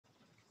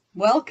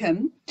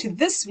Welcome to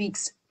this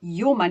week's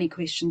Your Money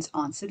Questions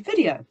Answered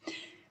video.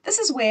 This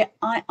is where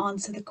I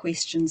answer the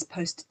questions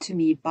posted to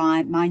me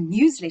by my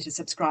newsletter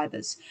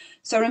subscribers.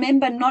 So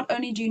remember, not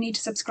only do you need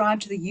to subscribe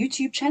to the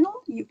YouTube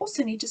channel, you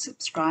also need to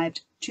subscribe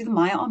to the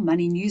Maya on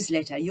Money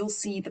newsletter. You'll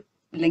see the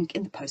link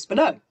in the post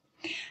below.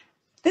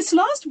 This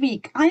last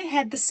week, I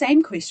had the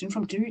same question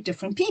from two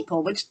different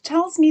people, which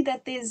tells me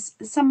that there's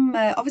some,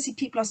 obviously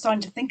people are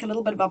starting to think a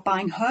little bit about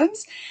buying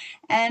homes.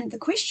 And the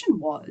question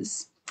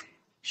was,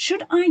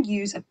 should I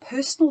use a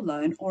personal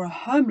loan or a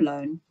home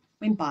loan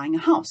when buying a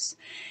house?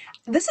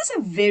 This is a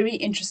very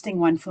interesting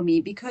one for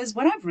me because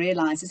what I've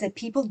realized is that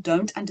people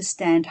don't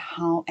understand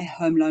how a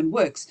home loan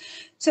works.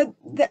 So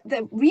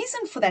the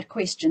reason for that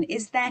question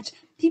is that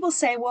people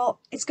say, well,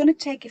 it's going to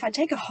take, if I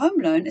take a home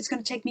loan, it's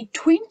going to take me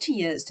 20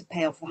 years to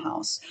pay off the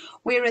house.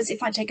 Whereas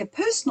if I take a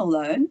personal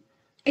loan,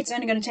 it's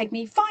only going to take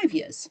me 5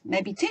 years,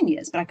 maybe 10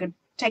 years, but I could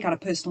take out a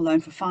personal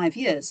loan for 5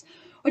 years.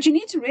 What you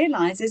need to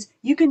realize is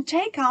you can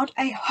take out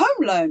a home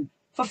loan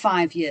for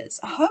 5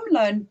 years. A home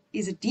loan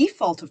is a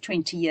default of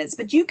 20 years,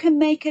 but you can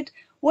make it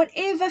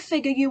whatever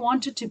figure you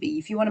want it to be.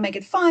 If you want to make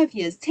it 5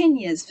 years, 10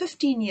 years,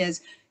 15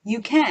 years,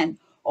 you can.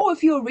 Or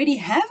if you already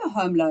have a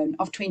home loan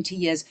of 20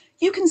 years,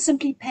 you can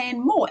simply pay in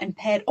more and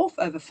pay it off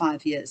over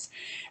 5 years.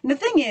 And the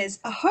thing is,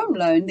 a home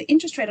loan, the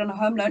interest rate on a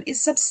home loan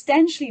is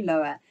substantially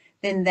lower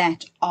than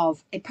that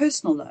of a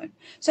personal loan.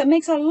 So it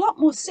makes a lot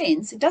more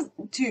sense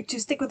to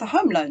stick with a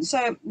home loan.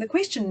 So the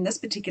question in this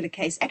particular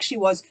case actually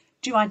was,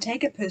 do I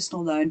take a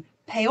personal loan,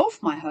 pay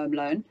off my home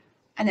loan,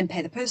 and then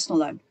pay the personal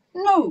loan?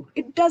 No,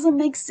 it doesn't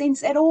make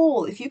sense at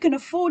all. If you can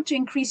afford to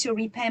increase your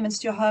repayments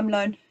to your home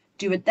loan,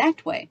 do it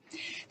that way.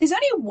 There's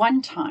only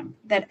one time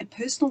that a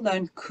personal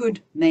loan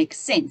could make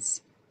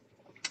sense.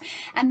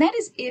 And that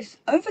is if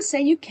over, say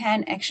you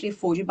can actually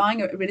afford, you're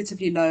buying a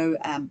relatively low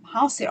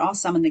house. There are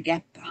some in the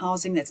gap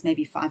housing that's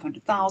maybe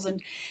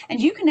 500,000, and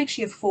you can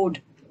actually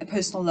afford a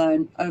personal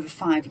loan over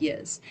 5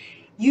 years.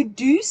 You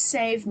do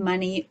save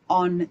money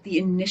on the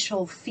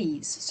initial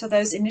fees. So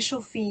those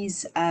initial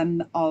fees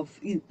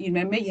you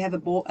remember you have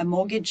a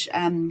mortgage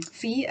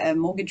fee, a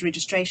mortgage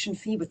registration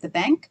fee with the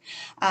bank,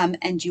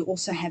 and you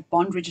also have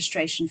bond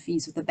registration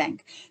fees with the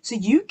bank. So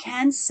you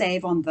can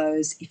save on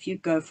those if you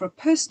go for a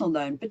personal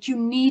loan, but you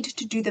need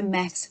to do the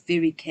maths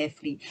very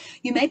carefully.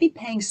 You may be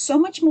paying so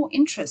much more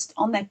interest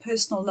on that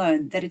personal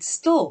loan that it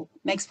still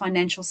makes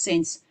financial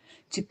sense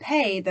to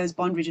pay those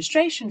bond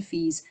registration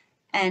fees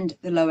and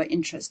the lower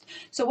interest.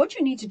 So what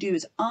you need to do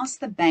is ask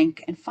the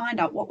bank and find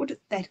out what would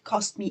that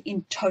cost me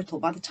in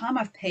total. By the time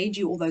I've paid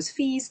you all those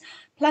fees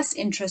plus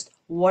interest,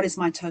 what is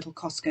my total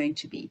cost going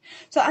to be?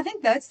 So I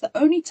think that's the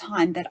only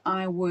time that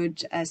I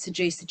would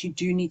suggest that you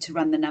do need to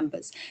run the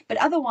numbers. But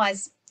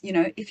otherwise,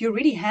 if you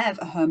already have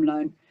a home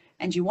loan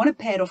and you want to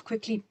pay it off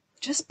quickly,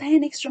 just pay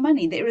an extra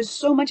money. There is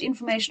so much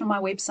information on my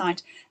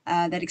website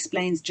that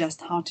explains just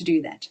how to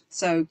do that.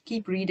 So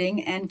keep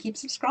reading and keep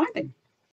subscribing.